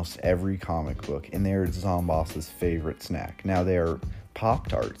in almost every comic book, and they're Zomboss's favorite snack. Now they are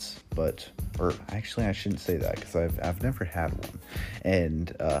Pop-Tarts, or actually I shouldn't say that because I've never had one,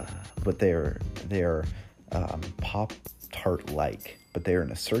 and but they are Pop-Tart-like, but they're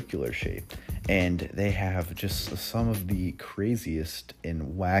in a circular shape, and they have just some of the craziest and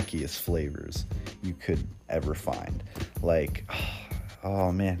wackiest flavors you could ever find. Like,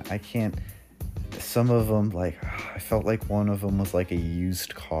 oh man, I can't. Some of them, I felt like one of them was like a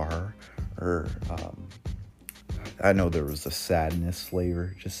used car, or I know there was a sadness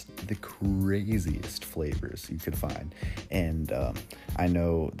flavor, just the craziest flavors you could find. And I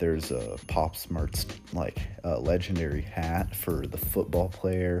know there's a Pop Smarts legendary hat for the football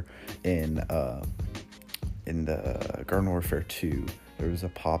player in the Garden Warfare 2. There was a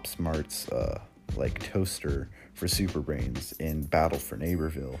Pop Smarts toaster for Super Brains in Battle for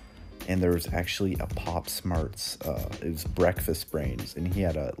Neighborville. And there was actually a Pop Smarts, it was Breakfast Brains, and he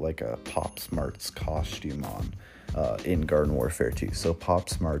had a Pop Smarts costume on in Garden Warfare 2. So Pop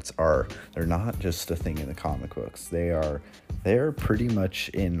Smarts they're not just a thing in the comic books. They're pretty much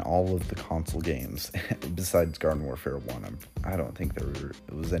in all of the console games besides Garden Warfare 1. I don't think there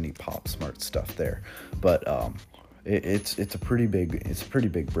was any Pop Smart stuff there, but it's a pretty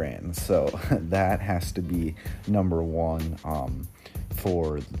big brand. So that has to be number one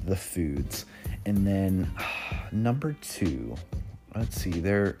for the foods. And then number two, let's see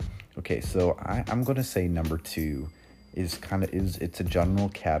there. Okay, so I'm going to say number two it's a general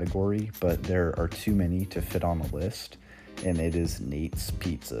category, but there are too many to fit on a list, and it is Nate's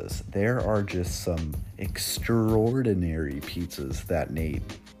Pizzas. There are just some extraordinary pizzas that Nate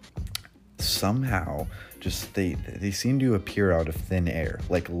somehow just, they seem to appear out of thin air.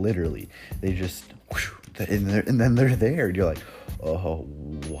 Like literally, they just, and then they're there, and you're like, oh,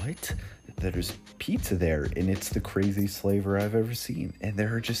 what? There's pizza there, and it's the craziest flavor I've ever seen. And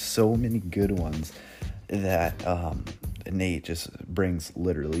there are just so many good ones that Nate just brings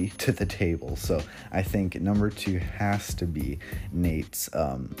literally to the table. So I think number 2 has to be Nate's,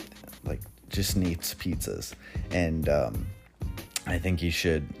 just Nate's Pizzas. And I think he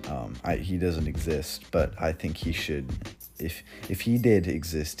should, he doesn't exist, but I think he should, if he did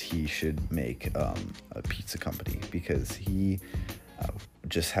exist, he should make a pizza company, because he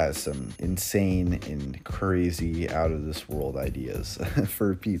just has some insane and crazy out of this world ideas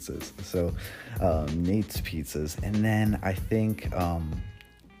for pizzas. So Nate's Pizzas. And then I think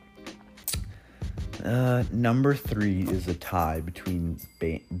number 3 is a tie between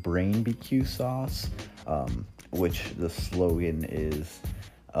Brain BQ sauce, which the slogan is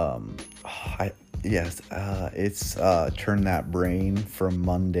it's turn that brain from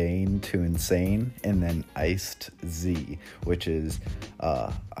mundane to insane, and then iced Z, which is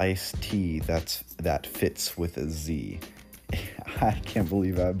iced tea that fits with a Z. I can't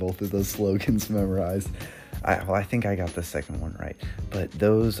believe I have both of those slogans memorized. I think I got the second one right, but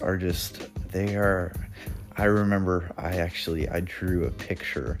those are I remember I drew a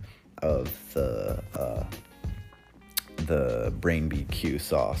picture of the Brain BQ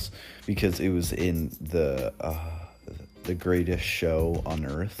sauce, because it was in the Greatest Show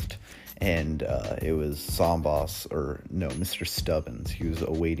Unearthed, and it was Mr. Stubbins. He was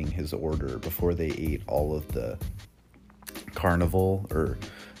awaiting his order before they ate all of the carnival or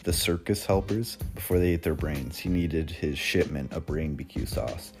the circus helpers. Before they ate their brains, he needed his shipment of Brain BQ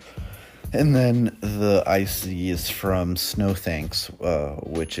sauce. And then the icy is from Snow Thanks,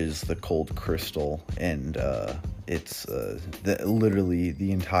 which is the cold crystal, and it's literally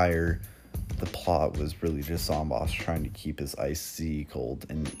the plot was really just Zomboss trying to keep his icy cold,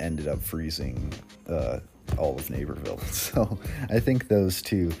 and ended up freezing all of Naperville. So I think those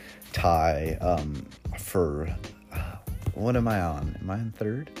two tie for what am I on? Am I on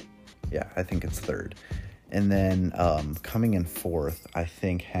 3rd? Yeah, I think it's 3rd. And then coming in 4th, I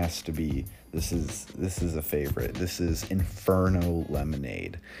think has to be, this is a favorite. This is Inferno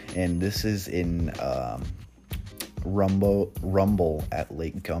Lemonade, and this is in Rumble at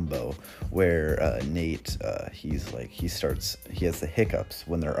Lake Gumbo, where Nate he has the hiccups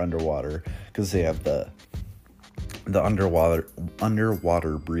when they're underwater, because they have the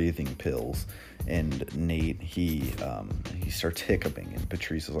underwater breathing pills. And Nate, he starts hiccuping, and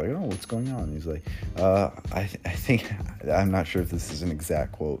Patrice is like, "Oh, what's going on?" And he's like, I think, I'm not sure if this is an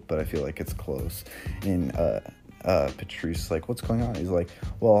exact quote, but I feel like it's close. And Patrice is like, "What's going on?" He's like,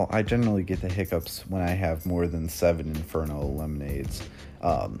 "Well, I generally get the hiccups when I have more than 7 Inferno lemonades."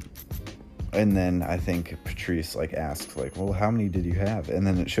 And then I think Patrice asks "Well, how many did you have?" And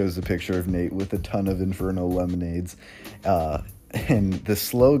then it shows a picture of Nate with a ton of Inferno lemonades. And the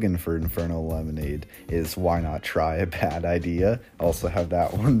slogan for Inferno Lemonade is "Why not try a bad idea?" Also have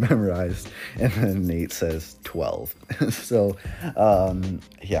that one memorized. And then Nate says 12. So,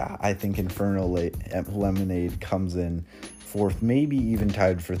 I think Inferno Lemonade comes in 4th, maybe even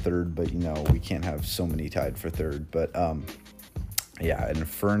tied for 3rd, but we can't have so many tied for 3rd. But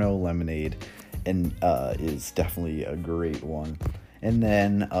Inferno Lemonade is definitely a great one. And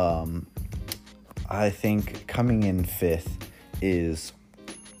then I think coming in 5th is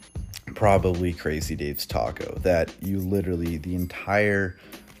probably Crazy Dave's Taco. That you literally, the entire,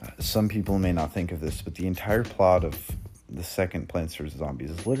 some people may not think of this, but the entire plot of the second Plants vs. Zombies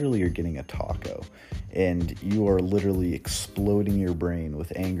is literally you're getting a taco, and you are literally exploding your brain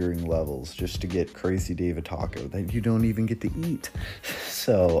with angering levels just to get Crazy Dave a taco that you don't even get to eat.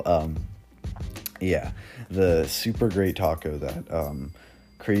 So, the super great taco that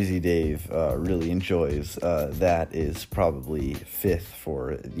Crazy Dave really enjoys, that is probably 5th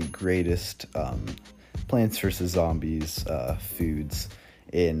for the greatest Plants vs. Zombies foods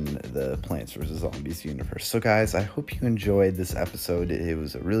in the Plants vs. Zombies universe. So guys, I hope you enjoyed this episode. It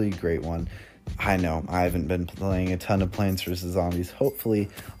was a really great one. I know I haven't been playing a ton of Plants vs. Zombies. Hopefully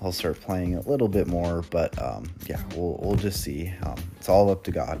I'll start playing a little bit more, but we'll just see. It's all up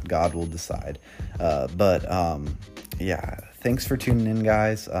to God. God will decide. Thanks for tuning in,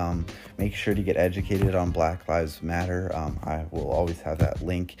 guys. Make sure to get educated on Black Lives Matter. I will always have that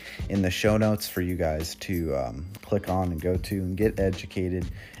link in the show notes for you guys to click on and go to and get educated.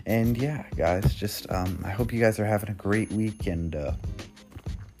 And guys, just I hope you guys are having a great week, and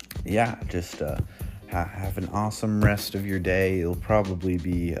have an awesome rest of your day. It'll probably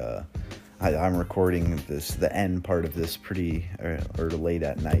be I'm recording the end part of this pretty or late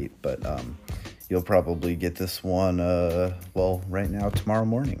at night, but you'll probably get this one, right now, tomorrow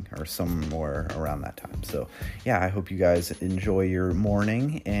morning or somewhere around that time. So, I hope you guys enjoy your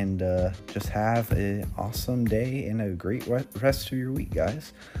morning, and just have an awesome day and a great rest of your week,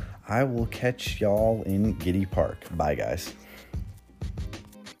 guys. I will catch y'all in Giddy Park. Bye, guys.